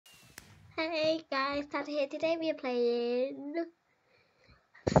Hey guys, Tata here. Today we are playing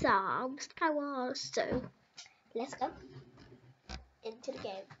some Skywars. So let's go into the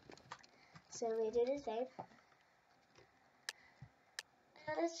game. So we do the same.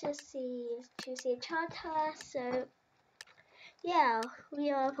 Let's just see, choose the enchanter. So yeah, we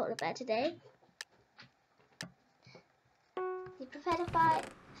are polar bear today. You prepare to fight?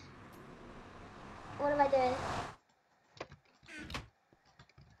 What am I doing?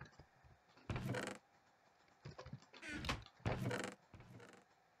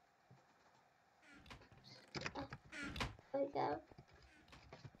 There we go.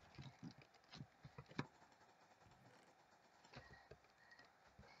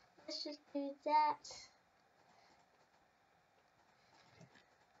 Let's just do that.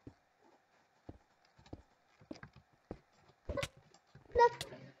 Look,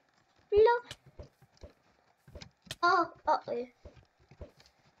 look. Oh, and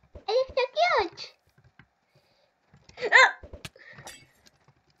it's so cute.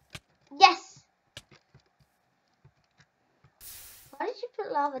 Yes. Why did you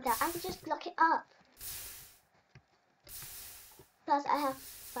put lava down? I can just block it up. Plus, I have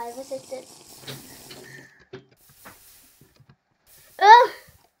 5 resistance.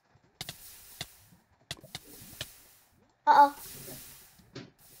 Uh-oh.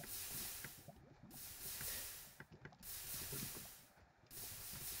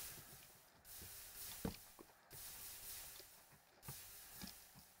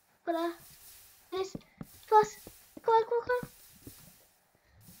 Please. Plus. Come on.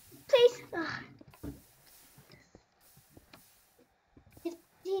 Please. Did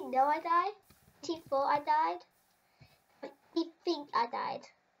he know I died? Did he thought I died? Did he think I died?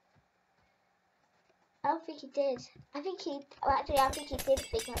 I don't think he did. I think he did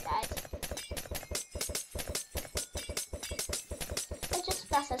think I died. Let's just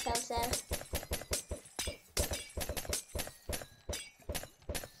splash ourselves there.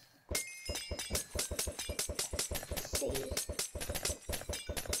 Let's see.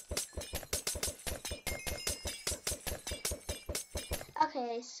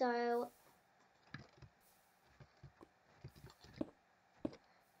 Okay, so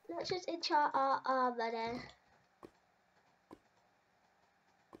let's just enchant our armor then.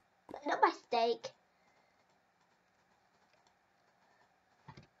 Not my steak.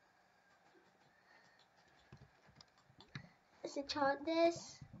 Let's enchant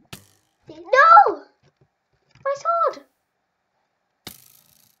this. No! My sword!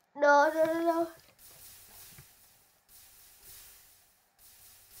 No.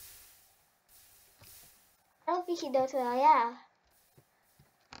 I don't think he knows where I am.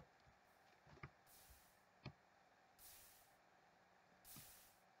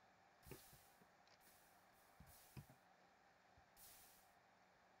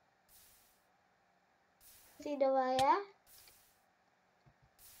 Does he know where I am?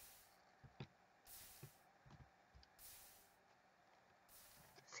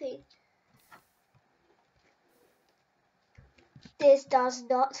 See. This does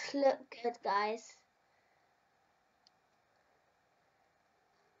not look good, guys.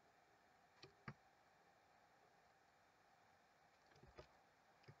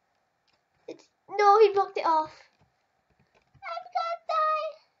 No, he blocked it off. I'm gonna die.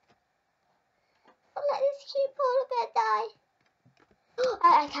 Don't let this cute polar bear die.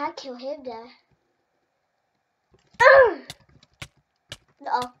 I can't kill him there.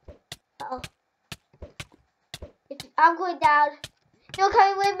 Uh-oh. I'm going down. You're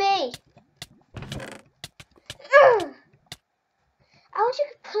coming with me. I wish you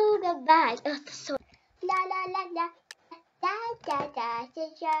could pull them back. So la.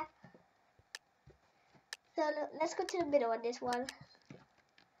 So look, let's go to the middle on this one.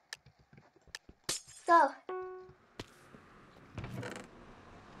 Go.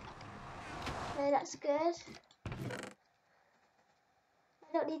 Okay, that's good.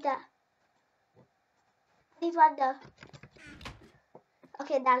 I don't need that. I need one though.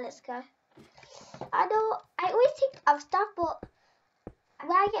 Okay, now let's go. I know, I always think of stuff, but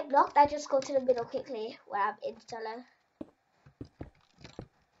when I get blocked, I just go to the middle quickly where I'm in solo.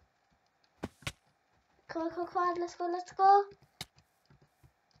 Come on, let's go.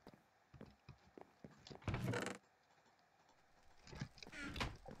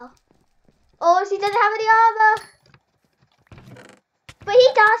 Oh, he doesn't have any armor. But he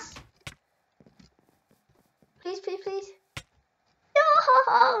does. Please. No!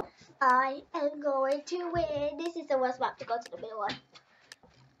 I am going to win. This is the worst map to go to the middle one.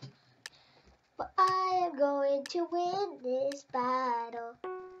 But I am going to win this battle.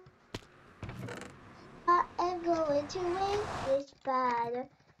 I am going to win this battle.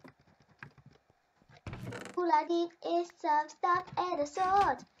 All I need is some stuff and a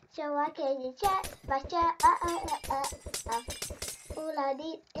sword, so I can enchant my shot. All I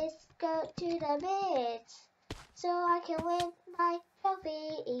need is go to the bids, so I can win my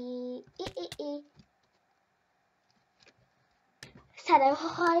trophy. Santa,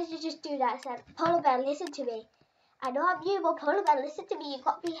 why did you just do that, Santa? Polar Bear, listen to me. I know I'm you, but Polar Bear, listen to me. You've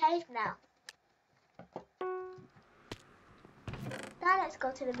got to behave now. Now let's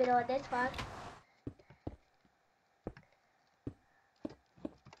go to the middle of this one.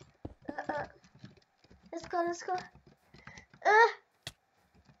 Let's go, let's go.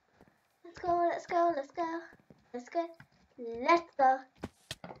 Let's go, let's go, let's go. Let's go. Let's go.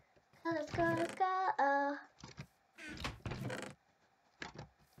 Let's go, let's go.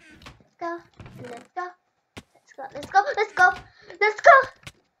 Let's go. Let's go. Let's go, let's go, let's go. Let's go.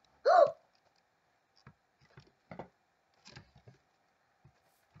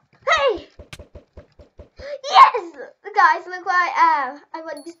 Hey! Yes! Guys, look where I am. I'm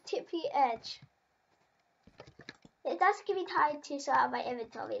on this tippy edge. It does give me time to sort out my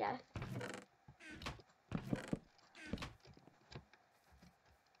inventory though.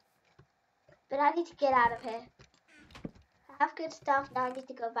 But I need to get out of here. I have good stuff, now I need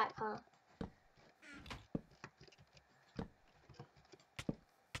to go back home.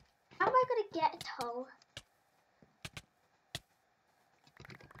 How am I going to get home?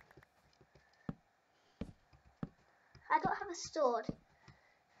 I don't have a sword,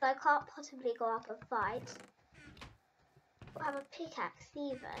 so I can't possibly go up and fight. I don't have a pickaxe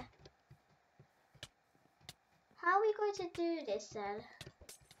either. How are we going to do this then?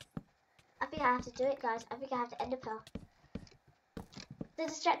 I think I have to do it, guys. I think I have to end the pearl. They're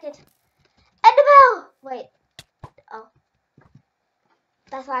distracted. End the pearl! Wait. Oh.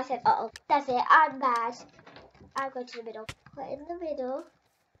 That's why I said uh-oh. That's it. I'm mad. I'm going to the middle. We're in the middle.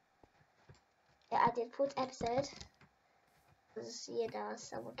 Yeah, I did put episode. Because, you know,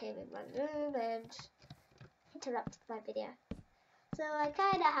 someone came in my room and interrupted my video. So I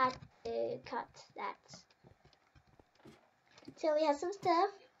kind of had to cut that. So we have some stuff.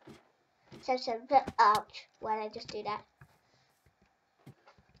 But ouch, why did I just do that?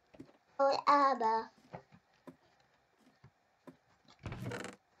 Oh, armor.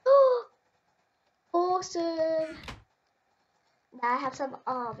 Awesome! Now I have some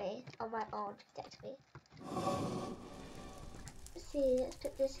army on my arm to protect me. Let's see, let's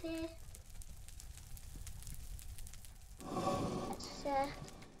put this here.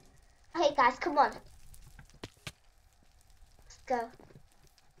 Okay guys, come on. Let's go.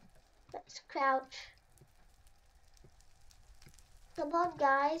 Let's crouch. Come on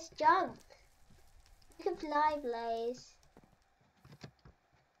guys, jump. You can fly, Blaze.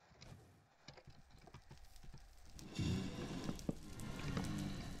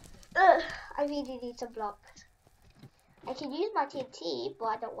 Ugh, I really need some blocks. I can use my TNT, but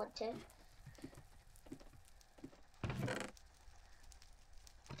I don't want to.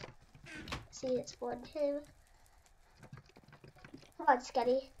 See, it's 1, 2. Come on,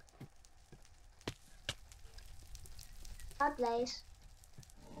 Sketty. Bad Blaze.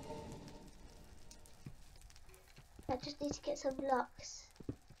 I just need to get some blocks.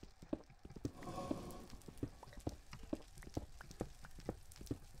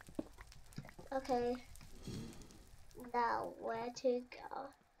 Okay. Now, where to go?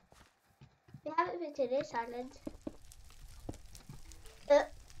 We haven't been to this island.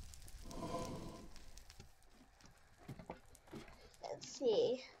 Let's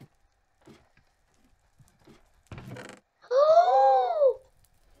see. Oh!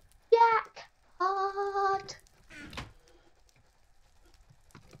 Jackpot!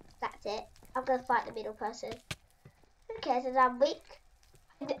 That's it. I'm gonna fight the middle person. Who cares that I'm weak?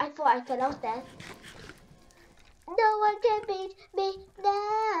 I thought I fell off there. No one can beat me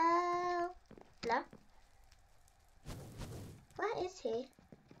now. Hello? Where is he?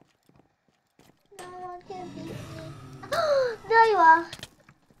 No one can beat me. There you are.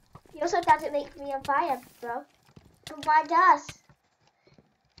 You also doesn't make me on fire, bro. Combined us.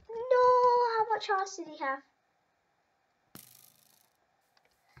 No, how much chance did he have?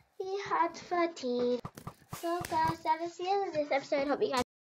 He had 13. So guys, that is the end of this episode. Hope you guys